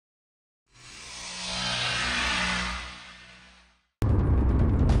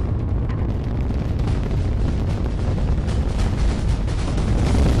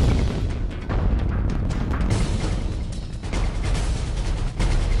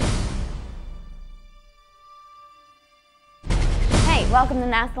Welcome to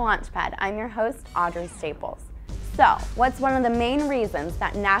NASA Launchpad. I'm your host, Audrey Staples. So, what's one of the main reasons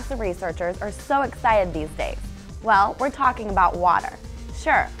that NASA researchers are so excited these days? Well, we're talking about water.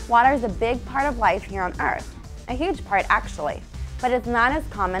 Sure, water is a big part of life here on Earth, a huge part actually, but it's not as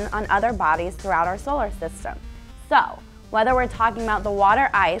common on other bodies throughout our solar system. So, whether we're talking about the water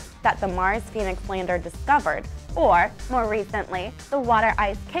ice that the Mars Phoenix lander discovered, or, more recently, the water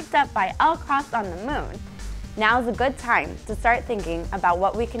ice kicked up by L-Cross on the moon, now's a good time to start thinking about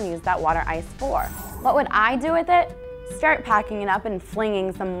what we can use that water ice for. What would I do with it? Start packing it up and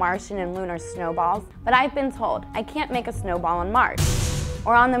flinging some Martian and lunar snowballs, but I've been told I can't make a snowball on Mars,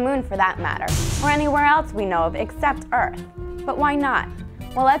 or on the moon for that matter, or anywhere else we know of except Earth. But why not?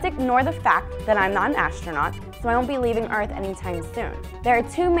 Well, let's ignore the fact that I'm not an astronaut, so I won't be leaving Earth anytime soon. There are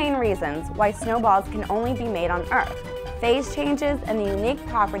two main reasons why snowballs can only be made on Earth: phase changes and the unique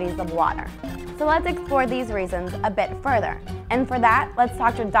properties of water. So let's explore these reasons a bit further. And for that, let's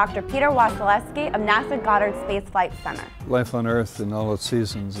talk to Dr. Peter Wasilewski of NASA Goddard Space Flight Center. Life on Earth in all its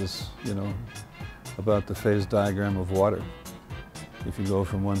seasons is, about the phase diagram of water. If you go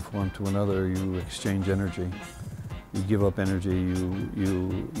from one form to another, you exchange energy. You give up energy,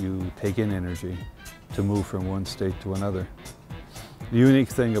 you take in energy to move from one state to another. The unique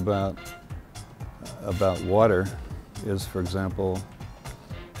thing about water is, for example,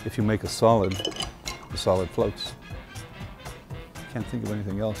 if you make a solid, the solid floats. Can't think of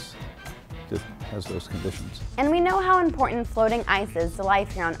anything else that has those conditions. And we know how important floating ice is to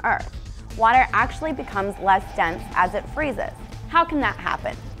life here on Earth. Water actually becomes less dense as it freezes. How can that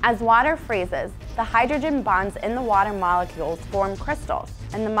happen? As water freezes, the hydrogen bonds in the water molecules form crystals,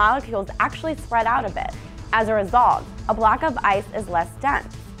 and the molecules actually spread out a bit. As a result, a block of ice is less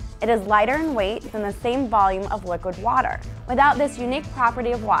dense. It is lighter in weight than the same volume of liquid water. Without this unique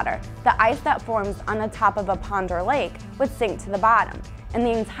property of water, the ice that forms on the top of a pond or lake would sink to the bottom, and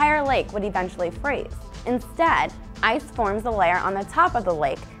the entire lake would eventually freeze. Instead, ice forms a layer on the top of the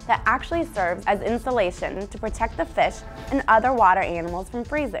lake that actually serves as insulation to protect the fish and other water animals from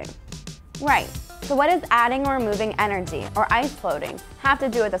freezing. Right, so what does adding or removing energy, or ice floating, have to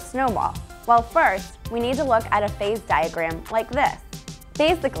do with a snowball? Well, first, we need to look at a phase diagram like this.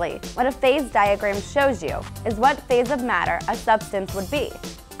 Basically, what a phase diagram shows you is what phase of matter a substance would be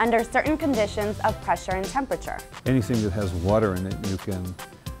under certain conditions of pressure and temperature. Anything that has water in it, you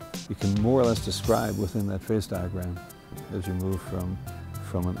can more or less describe within that phase diagram as you move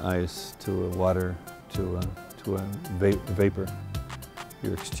from an ice to a water to a vapor.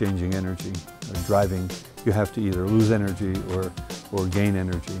 You're exchanging energy, or driving. You have to either lose energy or gain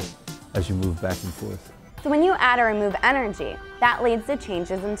energy as you move back and forth. So when you add or remove energy, that leads to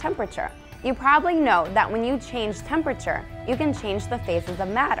changes in temperature. You probably know that when you change temperature, you can change the phases of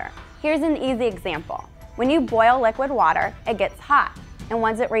matter. Here's an easy example. When you boil liquid water, it gets hot, and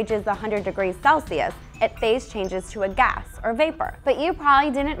once it reaches 100 degrees Celsius, it phase changes to a gas or vapor. But you probably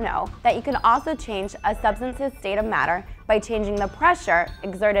didn't know that you can also change a substance's state of matter by changing the pressure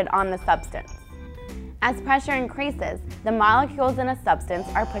exerted on the substance. As pressure increases, the molecules in a substance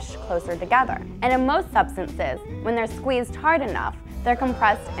are pushed closer together. And in most substances, when they're squeezed hard enough, they're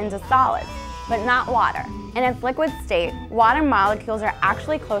compressed into solids, but not water. In its liquid state, water molecules are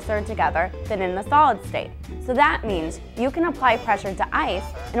actually closer together than in the solid state. So that means you can apply pressure to ice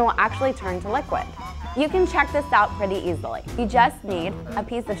and it will actually turn to liquid. You can check this out pretty easily. You just need a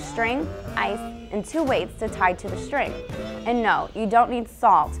piece of string, ice, and two weights to tie to the string. And no, you don't need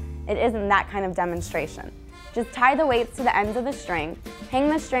salt. It isn't that kind of demonstration. Just tie the weights to the ends of the string, hang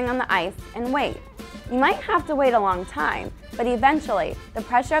the string on the ice, and wait. You might have to wait a long time, but eventually, the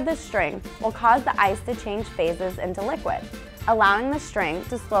pressure of the string will cause the ice to change phases into liquid, allowing the string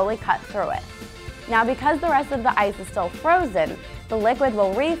to slowly cut through it. Now, because the rest of the ice is still frozen, the liquid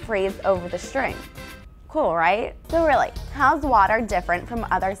will refreeze over the string. Cool, right? So really, how's water different from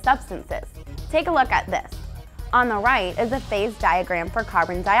other substances? Take a look at this. On the right is a phase diagram for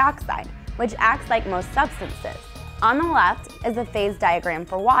carbon dioxide, which acts like most substances. On the left is a phase diagram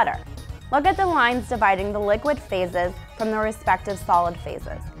for water. Look at the lines dividing the liquid phases from the respective solid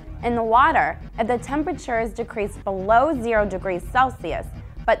phases. In the water, if the temperature is decreased below 0 degrees Celsius,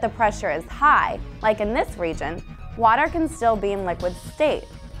 but the pressure is high, like in this region, water can still be in liquid state.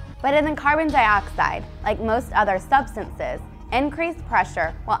 But in the carbon dioxide, like most other substances, increased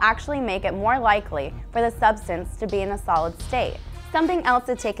pressure will actually make it more likely for the substance to be in a solid state. Something else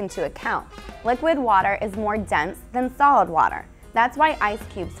to take into account: liquid water is more dense than solid water. That's why ice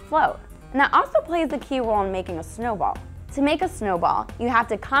cubes float. And that also plays a key role in making a snowball. To make a snowball, you have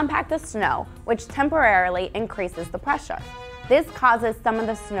to compact the snow, which temporarily increases the pressure. This causes some of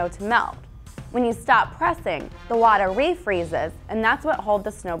the snow to melt. When you stop pressing, the water refreezes, and that's what holds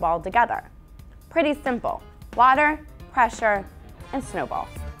the snowball together. Pretty simple. Water, pressure, and snowballs.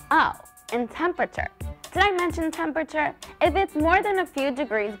 Oh, and temperature. Did I mention temperature? If it's more than a few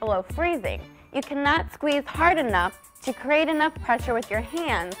degrees below freezing, you cannot squeeze hard enough to create enough pressure with your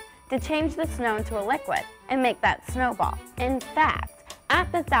hands to change the snow into a liquid and make that snowball. In fact,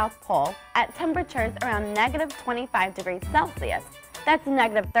 at the South Pole, at temperatures around -25 degrees Celsius, that's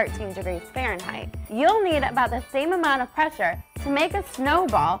 -13 degrees Fahrenheit, you'll need about the same amount of pressure to make a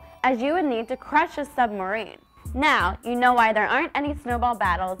snowball as you would need to crush a submarine. Now, you know why there aren't any snowball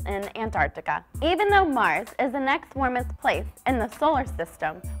battles in Antarctica. Even though Mars is the next warmest place in the solar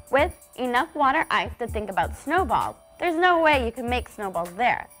system, with enough water ice to think about snowballs, there's no way you can make snowballs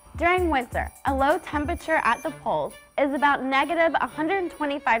there. During winter, a low temperature at the poles is about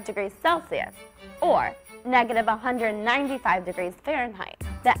 -125 degrees Celsius, or -195 degrees Fahrenheit.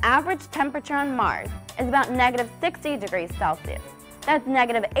 The average temperature on Mars is about -60 degrees Celsius. That's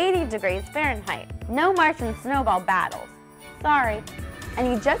 -80 degrees Fahrenheit. No Martian snowball battles. Sorry. And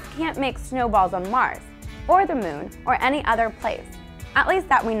you just can't make snowballs on Mars, or the moon, or any other place. At least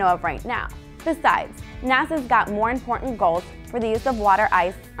that we know of right now. Besides, NASA's got more important goals for the use of water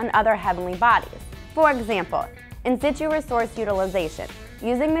ice on other heavenly bodies. For example, in situ resource utilization,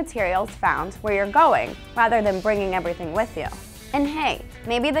 using materials found where you're going rather than bringing everything with you. And hey,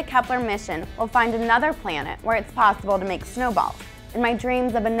 maybe the Kepler mission will find another planet where it's possible to make snowballs. And my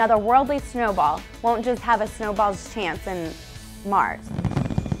dreams of another worldly snowball won't just have a snowball's chance in Mars.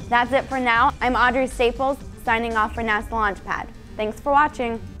 That's it for now. I'm Audrey Staples, signing off for NASA Launchpad. Thanks for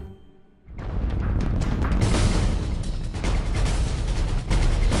watching.